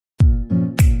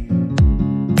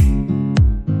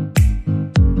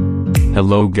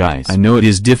Hello guys, I know it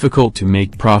is difficult to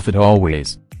make profit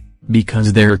always.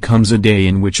 Because there comes a day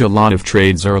in which a lot of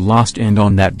trades are lost and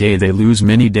on that day they lose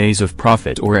many days of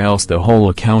profit or else the whole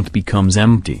account becomes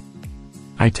empty.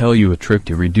 I tell you a trick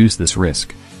to reduce this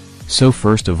risk. So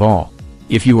first of all,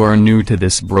 if you are new to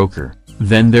this broker,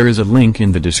 then there is a link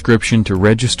in the description to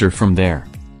register from there.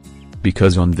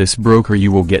 Because on this broker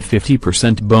you will get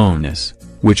 50% bonus,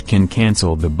 which can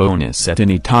cancel the bonus at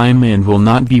any time and will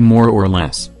not be more or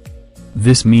less.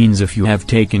 This means if you have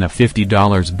taken a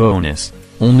 $50 bonus,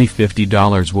 only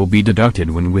 $50 will be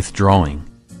deducted when withdrawing.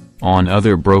 On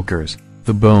other brokers,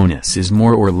 the bonus is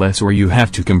more or less or you have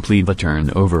to complete the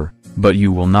turnover, but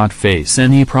you will not face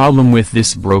any problem with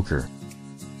this broker.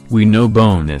 We know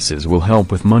bonuses will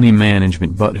help with money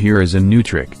management, but here is a new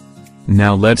trick.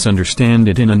 Now let's understand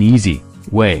it in an easy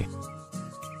way.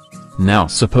 Now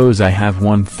suppose I have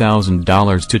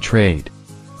 $1,000 to trade.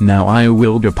 Now I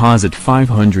will deposit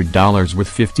 $500 with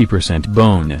 50%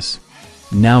 bonus.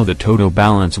 Now the total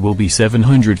balance will be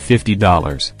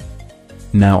 $750.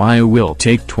 Now I will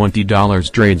take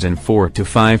 $20 trades and 4 to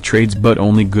 5 trades, but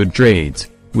only good trades,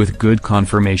 with good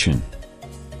confirmation.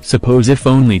 Suppose if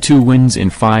only 2 wins in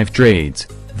 5 trades,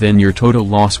 then your total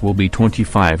loss will be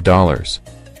 $25.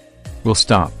 We'll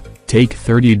stop, take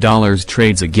 $30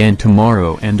 trades again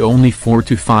tomorrow and only 4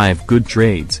 to 5 good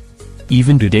trades.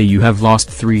 Even today you have lost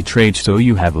 3 trades, so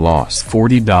you have lost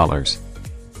 $40.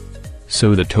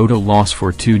 So the total loss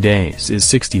for 2 days is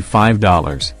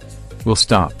 $65. We'll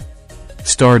stop.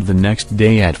 Start the next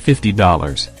day at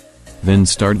 $50. Then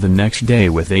start the next day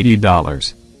with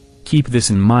 $80. Keep this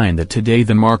in mind that today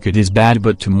the market is bad,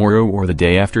 but tomorrow or the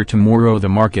day after tomorrow the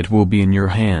market will be in your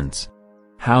hands.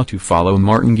 How to follow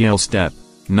martingale step,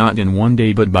 not in one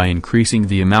day but by increasing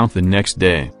the amount the next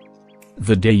day.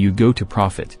 The day you go to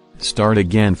profit, start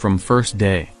again from first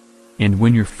day. And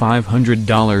when your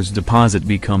 $500 deposit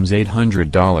becomes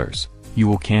 $800, you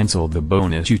will cancel the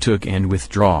bonus you took and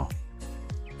withdraw.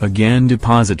 Again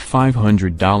deposit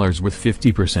 $500 with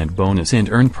 50% bonus and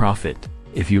earn profit.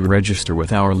 If you register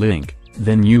with our link,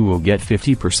 then you will get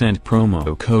 50%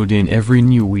 promo code in every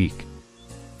new week.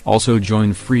 Also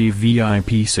join free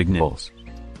VIP signals.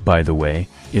 By the way,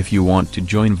 if you want to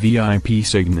join VIP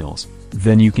signals,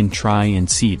 then you can try and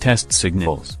see test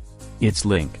signals. Its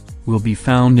link will be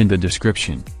found in the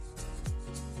description.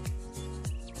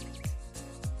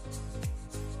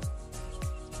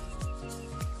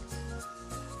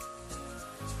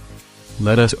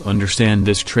 Let us understand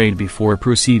this trade before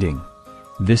proceeding.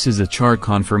 This is a chart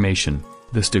confirmation,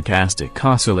 the stochastic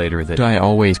oscillator that I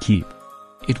always keep.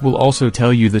 It will also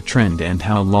tell you the trend and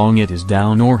how long it is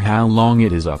down or how long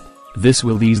it is up. This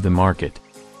will ease the market.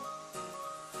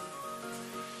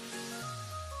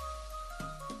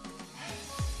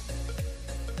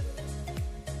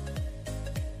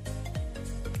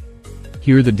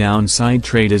 Here the downside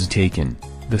trade is taken.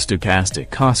 The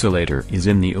stochastic oscillator is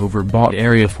in the overbought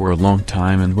area for a long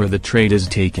time and where the trade is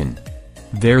taken.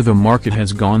 There the market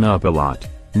has gone up a lot.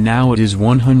 Now it is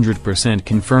 100%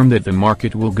 confirmed that the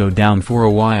market will go down for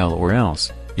a while, or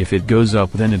else, if it goes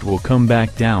up then it will come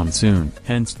back down soon.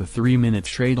 Hence the 3-minute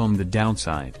trade on the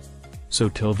downside. So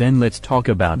till then let's talk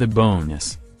about the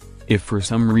bonus. If for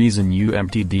some reason you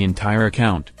emptied the entire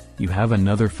account, you have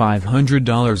another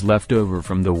 $500 left over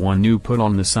from the one you put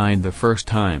on the side the first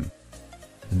time.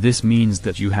 This means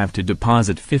that you have to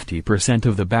deposit 50%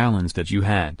 of the balance that you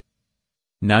had.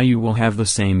 Now you will have the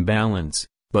same balance,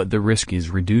 but the risk is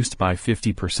reduced by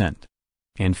 50%.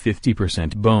 And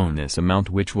 50% bonus amount,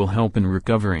 which will help in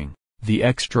recovering the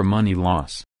extra money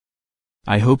loss.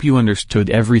 I hope you understood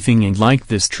everything and liked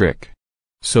this trick.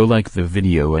 So like the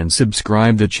video and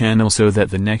subscribe the channel so that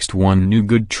the next one new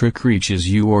good trick reaches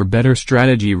you or better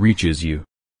strategy reaches you.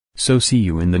 So see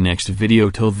you in the next video.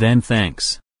 Till then,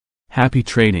 thanks. Happy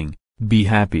trading, be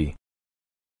happy.